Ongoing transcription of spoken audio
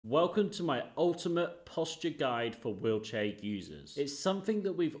Welcome to my ultimate posture guide for wheelchair users. It's something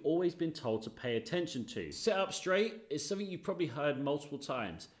that we've always been told to pay attention to. Sit up straight is something you've probably heard multiple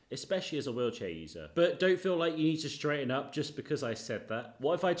times, especially as a wheelchair user. But don't feel like you need to straighten up just because I said that.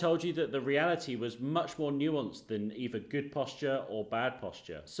 What if I told you that the reality was much more nuanced than either good posture or bad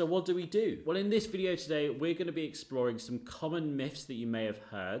posture? So what do we do? Well, in this video today, we're going to be exploring some common myths that you may have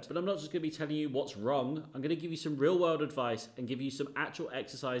heard, but I'm not just going to be telling you what's wrong. I'm going to give you some real world advice and give you some actual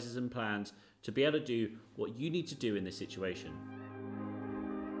exercises and plans to be able to do what you need to do in this situation.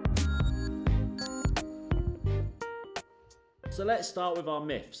 So let's start with our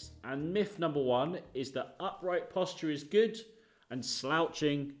myths. And myth number one is that upright posture is good and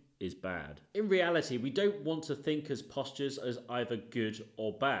slouching is bad. In reality, we don't want to think as postures as either good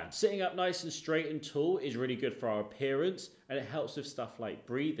or bad. Sitting up nice and straight and tall is really good for our appearance and it helps with stuff like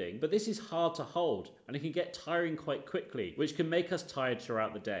breathing, but this is hard to hold and it can get tiring quite quickly, which can make us tired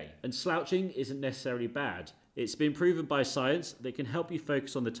throughout the day. And slouching isn't necessarily bad. It's been proven by science that it can help you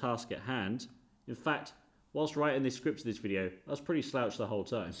focus on the task at hand. In fact, whilst writing this script for this video, I was pretty slouched the whole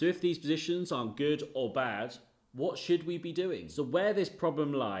time. So if these positions aren't good or bad, what should we be doing? So where this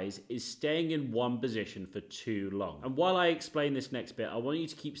problem lies is staying in one position for too long. And while I explain this next bit, I want you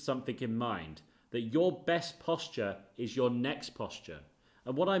to keep something in mind, that your best posture is your next posture.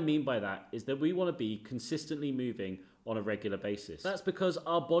 And what I mean by that is that we want to be consistently moving on a regular basis. That's because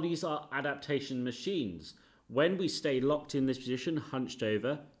our bodies are adaptation machines. When we stay locked in this position, hunched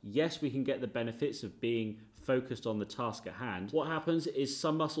over, yes, we can get the benefits of being focused on the task at hand. What happens is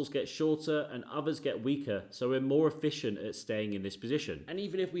some muscles get shorter and others get weaker, so we're more efficient at staying in this position. And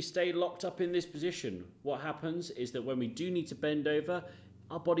even if we stay locked up in this position, what happens is that when we do need to bend over,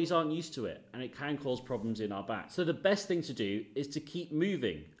 our bodies aren't used to it and it can cause problems in our back. So the best thing to do is to keep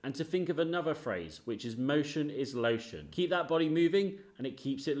moving and to think of another phrase, which is motion is lotion. Keep that body moving and it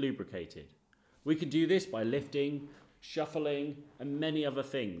keeps it lubricated. We can do this by lifting, shuffling, and many other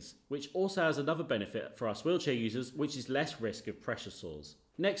things, which also has another benefit for us wheelchair users, which is less risk of pressure sores.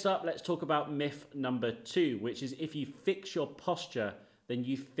 Next up, let's talk about myth number two, which is if you fix your posture, then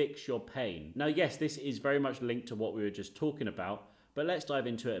you fix your pain. Now, yes, this is very much linked to what we were just talking about, but let's dive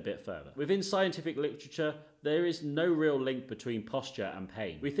into it a bit further. Within scientific literature, there is no real link between posture and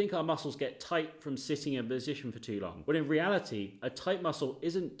pain. We think our muscles get tight from sitting in a position for too long, when in reality, a tight muscle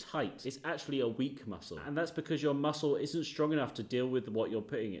isn't tight, it's actually a weak muscle. And that's because your muscle isn't strong enough to deal with what you're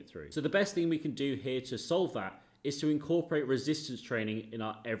putting it through. So the best thing we can do here to solve that is to incorporate resistance training in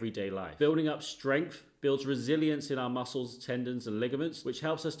our everyday life. Building up strength builds resilience in our muscles, tendons, and ligaments, which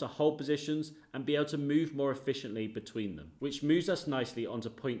helps us to hold positions and be able to move more efficiently between them. Which moves us nicely onto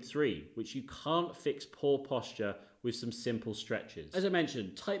point three, which you can't fix poor posture with some simple stretches. As I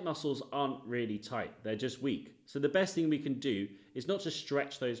mentioned, tight muscles aren't really tight, they're just weak. So the best thing we can do is not to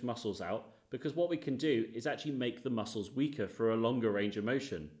stretch those muscles out, because what we can do is actually make the muscles weaker for a longer range of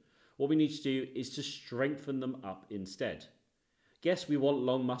motion. What we need to do is to strengthen them up instead. Yes, we want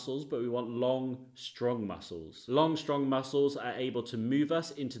long muscles, but we want long, strong muscles. Long, strong muscles are able to move us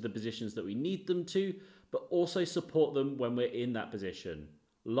into the positions that we need them to, but also support them when we're in that position.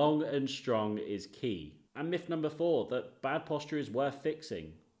 Long and strong is key. And myth number four, that bad posture is worth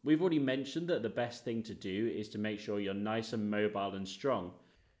fixing. We've already mentioned that the best thing to do is to make sure you're nice and mobile and strong.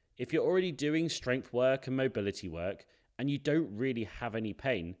 If you're already doing strength work and mobility work, and you don't really have any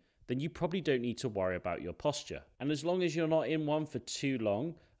pain, then you probably don't need to worry about your posture. And as long as you're not in one for too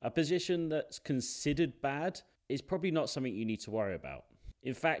long, a position that's considered bad is probably not something you need to worry about.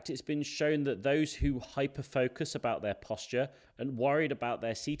 In fact, it's been shown that those who hyper-focus about their posture and worried about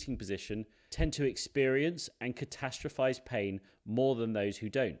their seating position tend to experience and catastrophize pain more than those who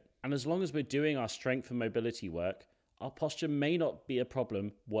don't. And as long as we're doing our strength and mobility work, our posture may not be a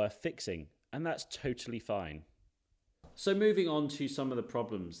problem worth fixing, and that's totally fine. So moving on to some of the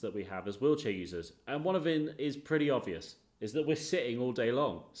problems that we have as wheelchair users, and one of them is pretty obvious, is that we're sitting all day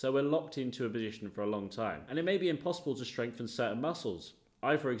long. So we're locked into a position for a long time, and it may be impossible to strengthen certain muscles.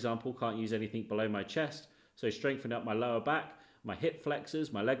 I, for example, can't use anything below my chest, so strengthening up my lower back, my hip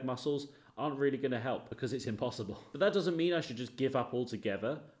flexors, my leg muscles aren't really going to help because it's impossible. But that doesn't mean I should just give up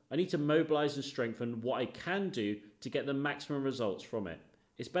altogether. I need to mobilize and strengthen what I can do to get the maximum results from it.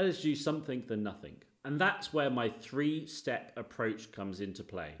 It's better to do something than nothing. And that's where my three-step approach comes into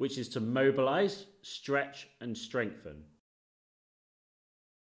play, which is to mobilize, stretch, and strengthen.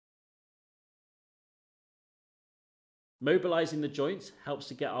 Mobilizing the joints helps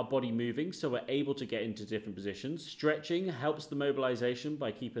to get our body moving so we're able to get into different positions. Stretching helps the mobilization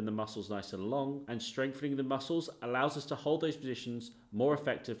by keeping the muscles nice and long, and strengthening the muscles allows us to hold those positions more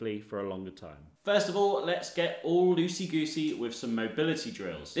effectively for a longer time. First of all, let's get all loosey-goosey with some mobility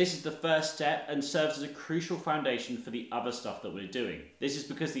drills. This is the first step and serves as a crucial foundation for the other stuff that we're doing. This is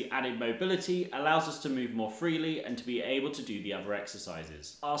because the added mobility allows us to move more freely and to be able to do the other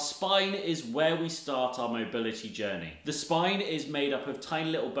exercises. Our spine is where we start our mobility journey. The spine is made up of tiny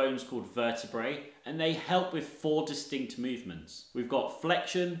little bones called vertebrae, and they help with 4 distinct movements. We've got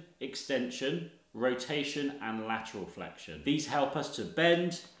flexion, extension, rotation, and lateral flexion. These help us to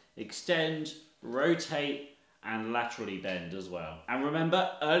bend, extend, rotate, and laterally bend as well. And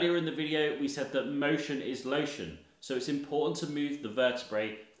remember, earlier in the video we said that motion is lotion, so it's important to move the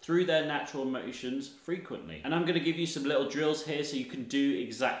vertebrae through their natural motions frequently. And I'm going to give you some little drills here so you can do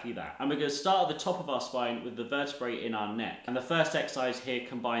exactly that. And we're going to start at the top of our spine with the vertebrae in our neck. And the first exercise here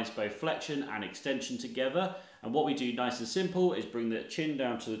combines both flexion and extension together. And what we do nice and simple is bring the chin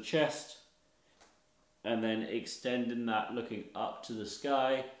down to the chest, and then extending that, looking up to the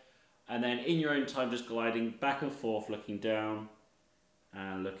sky, and then in your own time just gliding back and forth, looking down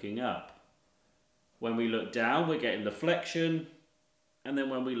and looking up. When we look down, we're getting the flexion, and then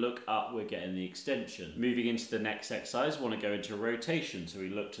when we look up, we're getting the extension. Moving into the next exercise, we want to go into rotation. So we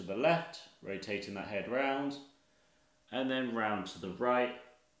look to the left, rotating that head round, and then round to the right,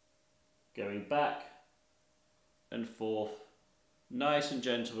 going back and forth, nice and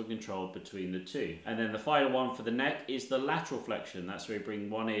gentle and controlled between the two. And then the final one for the neck is the lateral flexion. That's where we bring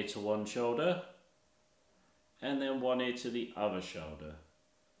one ear to one shoulder, and then one ear to the other shoulder.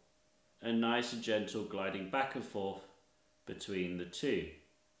 And nice and gentle gliding back and forth between the two.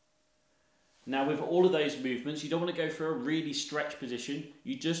 Now with all of those movements, you don't want to go for a really stretched position.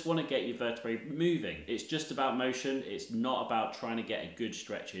 You just want to get your vertebrae moving. It's just about motion. It's not about trying to get a good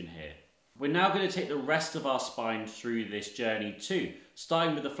stretch in here. We're now going to take the rest of our spine through this journey too,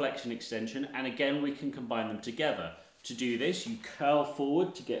 starting with the flexion extension, and again we can combine them together. To do this, you curl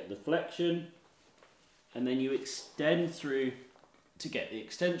forward to get the flexion, and then you extend through to get the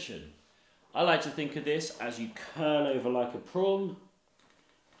extension. I like to think of this as you curl over like a prawn,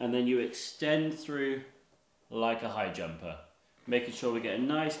 and then you extend through like a high jumper, making sure we get a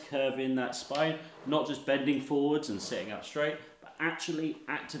nice curve in that spine, not just bending forwards and sitting up straight, but actually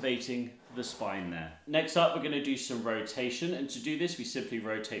activating the spine there. Next up, we're going to do some rotation, and to do this we simply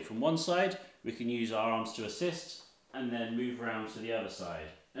rotate from one side. We can use our arms to assist and then move around to the other side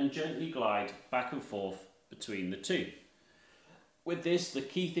and gently glide back and forth between the two. With this, the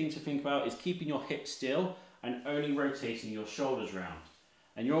key thing to think about is keeping your hips still and only rotating your shoulders round.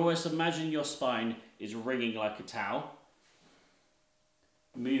 And you're almost imagining your spine is ringing like a towel,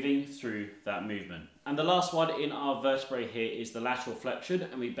 moving through that movement. And the last one in our vertebrae here is the lateral flexion,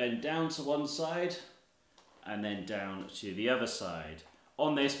 and we bend down to one side and then down to the other side.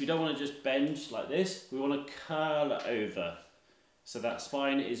 On this, we don't want to just bend like this, we want to curl over. So that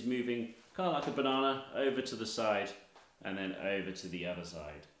spine is moving kind of like a banana over to the side and then over to the other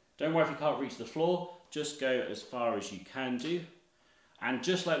side. Don't worry if you can't reach the floor, just go as far as you can do. And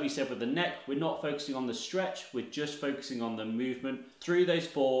just like we said with the neck, we're not focusing on the stretch, we're just focusing on the movement through those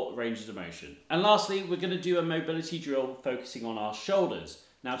 4 ranges of motion. And lastly, we're going to do a mobility drill focusing on our shoulders.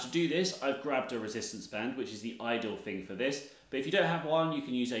 Now to do this, I've grabbed a resistance band, which is the ideal thing for this. But if you don't have one, you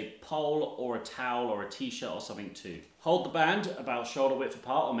can use a pole or a towel or a t-shirt or something too. Hold the band about shoulder width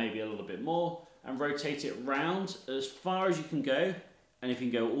apart, or maybe a little bit more, and rotate it round as far as you can go. And if you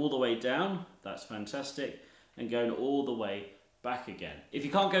can go all the way down, that's fantastic. And going all the way back again. If you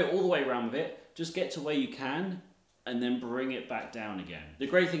can't go all the way around with it, just get to where you can and then bring it back down again. The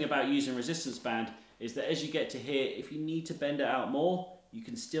great thing about using resistance band is that as you get to here, if you need to bend it out more, you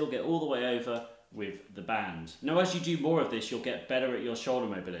can still get all the way over with the band. Now as you do more of this, you'll get better at your shoulder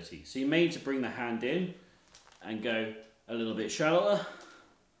mobility. So you may need to bring the hand in and go a little bit shallower,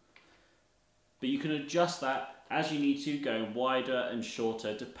 but you can adjust that as you need to, going wider and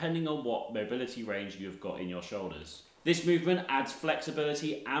shorter depending on what mobility range you've got in your shoulders. This movement adds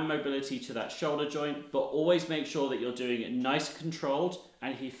flexibility and mobility to that shoulder joint, but always make sure that you're doing it nice and controlled,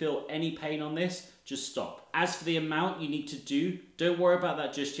 and if you feel any pain on this, just stop. As for the amount you need to do, don't worry about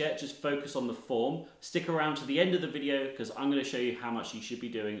that just yet, just focus on the form. Stick around to the end of the video because I'm going to show you how much you should be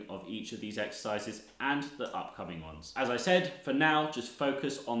doing of each of these exercises and the upcoming ones. As I said, for now, just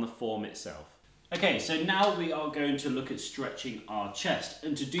focus on the form itself. Okay, so now we are going to look at stretching our chest,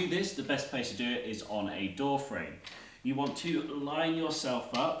 and to do this, the best place to do it is on a door frame. You want to line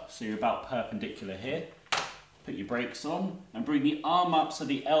yourself up so you're about perpendicular here. Put your brakes on and bring the arm up so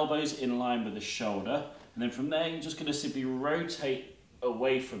the elbow's in line with the shoulder. And then from there, you're just going to simply rotate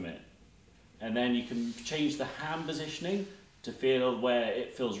away from it. And then you can change the hand positioning to feel where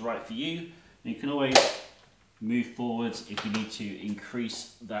it feels right for you. And you can always move forwards if you need to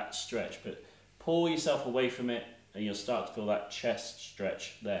increase that stretch, but pull yourself away from it and you'll start to feel that chest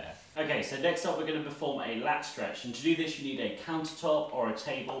stretch there. Okay, so next up we're going to perform a lat stretch, and to do this you need a countertop or a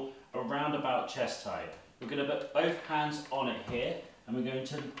table around about chest height. We're going to put both hands on it here, and we're going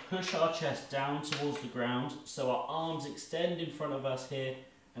to push our chest down towards the ground so our arms extend in front of us here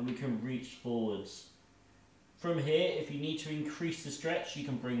and we can reach forwards. From here, if you need to increase the stretch, you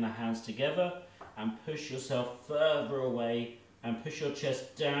can bring the hands together and push yourself further away and push your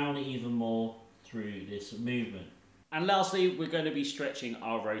chest down even more through this movement. And lastly, we're going to be stretching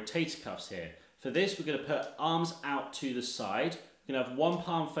our rotator cuffs here. For this, we're going to put arms out to the side. We're going to have one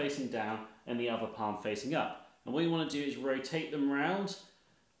palm facing down and the other palm facing up. And what you want to do is rotate them round,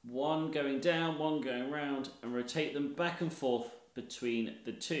 one going down, one going round, and rotate them back and forth between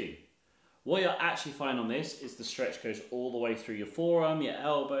the two. What you'll actually find on this is the stretch goes all the way through your forearm, your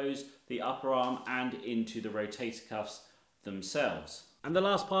elbows, the upper arm, and into the rotator cuffs themselves. And the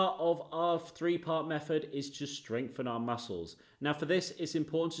last part of our three-part method is to strengthen our muscles. Now for this, it's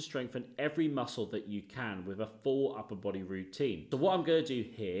important to strengthen every muscle that you can with a full upper body routine. So what I'm going to do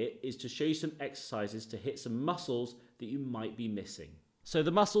here is to show you some exercises to hit some muscles that you might be missing. So the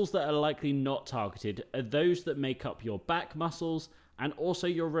muscles that are likely not targeted are those that make up your back muscles and also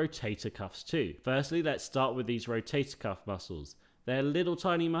your rotator cuffs too. Firstly, let's start with these rotator cuff muscles. They're little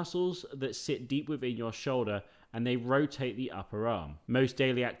tiny muscles that sit deep within your shoulder and they rotate the upper arm. Most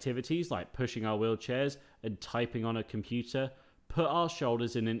daily activities like pushing our wheelchairs and typing on a computer put our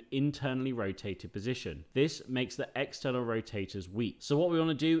shoulders in an internally rotated position. This makes the external rotators weak. So what we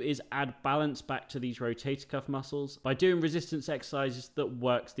want to do is add balance back to these rotator cuff muscles by doing resistance exercises that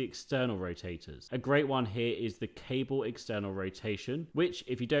works the external rotators. A great one here is the cable external rotation, which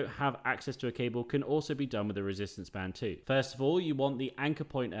if you don't have access to a cable can also be done with a resistance band too. First of all, you want the anchor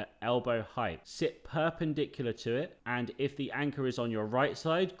point at elbow height. Sit perpendicular to it, and if the anchor is on your right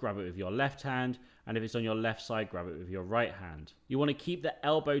side, grab it with your left hand, and if it's on your left side, grab it with your right hand. You want to keep the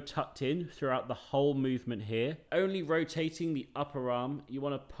elbow tucked in throughout the whole movement here. Only rotating the upper arm, you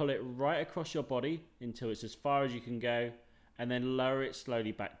want to pull it right across your body until it's as far as you can go, and then lower it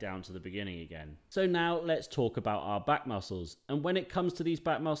slowly back down to the beginning again. So now let's talk about our back muscles. And when it comes to these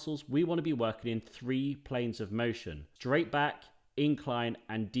back muscles, we want to be working in 3 planes of motion: straight back, incline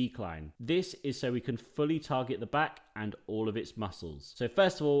and decline. This is so we can fully target the back and all of its muscles. So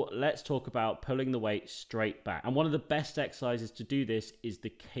first of all, let's talk about pulling the weight straight back. And one of the best exercises to do this is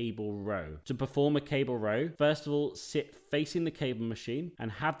the cable row. To perform a cable row, first of all, sit facing the cable machine and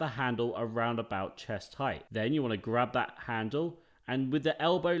have the handle around about chest height. Then you want to grab that handle and with the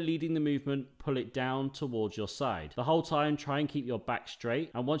elbow leading the movement, pull it down towards your side. The whole time, try and keep your back straight.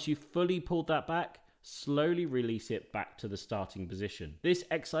 And once you've fully pulled that back, slowly release it back to the starting position. This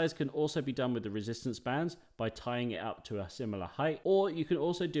exercise can also be done with the resistance bands by tying it up to a similar height, or you can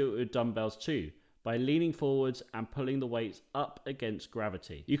also do it with dumbbells too, by leaning forwards and pulling the weights up against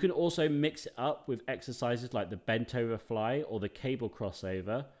gravity. You can also mix it up with exercises like the bent over fly or the cable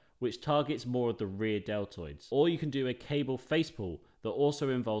crossover, which targets more of the rear deltoids. Or you can do a cable face pull that also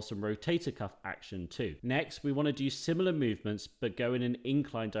involves some rotator cuff action too. Next, we want to do similar movements but go in an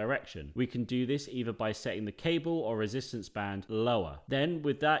inclined direction. We can do this either by setting the cable or resistance band lower. Then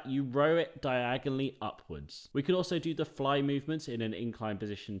with that, you row it diagonally upwards. We can also do the fly movements in an inclined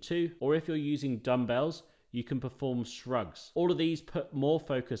position too, or if you're using dumbbells, you can perform shrugs. All of these put more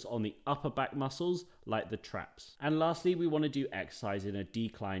focus on the upper back muscles like the traps. And lastly, we want to do exercise in a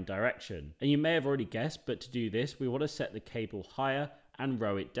decline direction. And you may have already guessed, but to do this, we want to set the cable higher and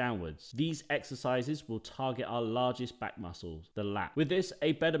row it downwards. These exercises will target our largest back muscles, the lat. With this,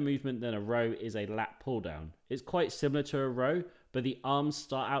 a better movement than a row is a lat pull down. It's quite similar to a row, but the arms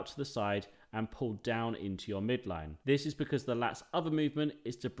start out to the side and pull down into your midline. This is because the lat's other movement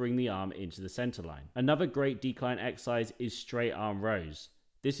is to bring the arm into the center line. Another great decline exercise is straight arm rows.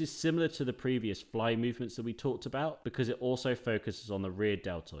 This is similar to the previous fly movements that we talked about because it also focuses on the rear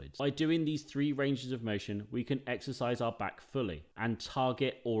deltoids. By doing these 3 ranges of motion, we can exercise our back fully and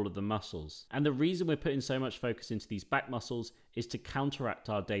target all of the muscles. And the reason we're putting so much focus into these back muscles is to counteract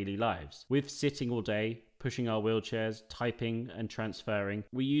our daily lives. With sitting all day, pushing our wheelchairs, typing and transferring,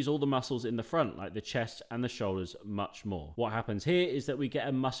 we use all the muscles in the front like the chest and the shoulders much more. What happens here is that we get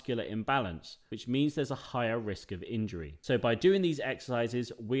a muscular imbalance, which means there's a higher risk of injury. So by doing these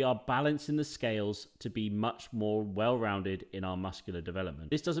exercises, we are balancing the scales to be much more well-rounded in our muscular development.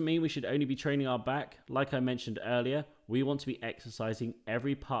 This doesn't mean we should only be training our back. Like I mentioned earlier, we want to be exercising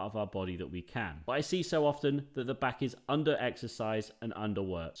every part of our body that we can. But I see so often that the back is under exercised and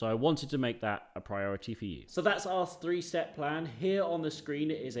underworked. So I wanted to make that a priority for you. So that's our 3-step plan. Here on the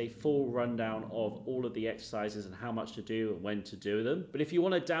screen is a full rundown of all of the exercises and how much to do and when to do them. But if you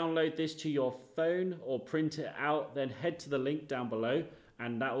want to download this to your phone or print it out, then head to the link down below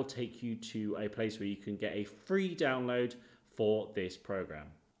and that will take you to a place where you can get a free download for this program.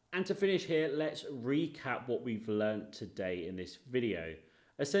 And to finish here, let's recap what we've learned today in this video.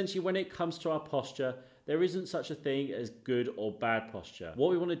 Essentially, when it comes to our posture, there isn't such a thing as good or bad posture.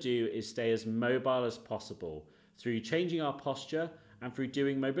 What we want to do is stay as mobile as possible through changing our posture and through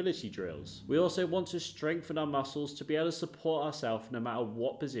doing mobility drills. We also want to strengthen our muscles to be able to support ourselves no matter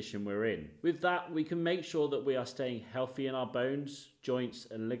what position we're in. With that, we can make sure that we are staying healthy in our bones, joints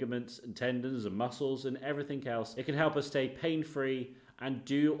and ligaments and tendons and muscles and everything else. It can help us stay pain-free and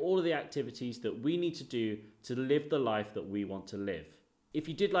do all of the activities that we need to do to live the life that we want to live. If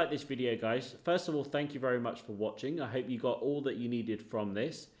you did like this video, guys, first of all, thank you very much for watching. I hope you got all that you needed from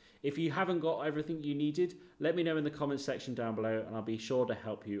this. If you haven't got everything you needed, let me know in the comments section down below and I'll be sure to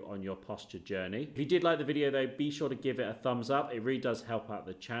help you on your posture journey. If you did like the video though, be sure to give it a thumbs up. It really does help out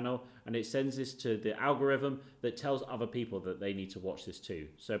the channel and it sends this to the algorithm that tells other people that they need to watch this too.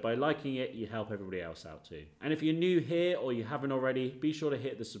 So by liking it, you help everybody else out too. And if you're new here or you haven't already, be sure to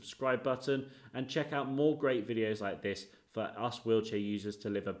hit the subscribe button and check out more great videos like this for us wheelchair users to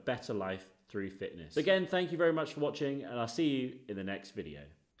live a better life through fitness. Again, thank you very much for watching and I'll see you in the next video.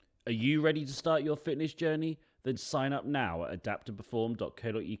 Are you ready to start your fitness journey? Then sign up now at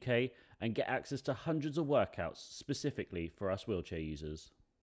adapttoperform.co.uk and get access to hundreds of workouts specifically for us wheelchair users.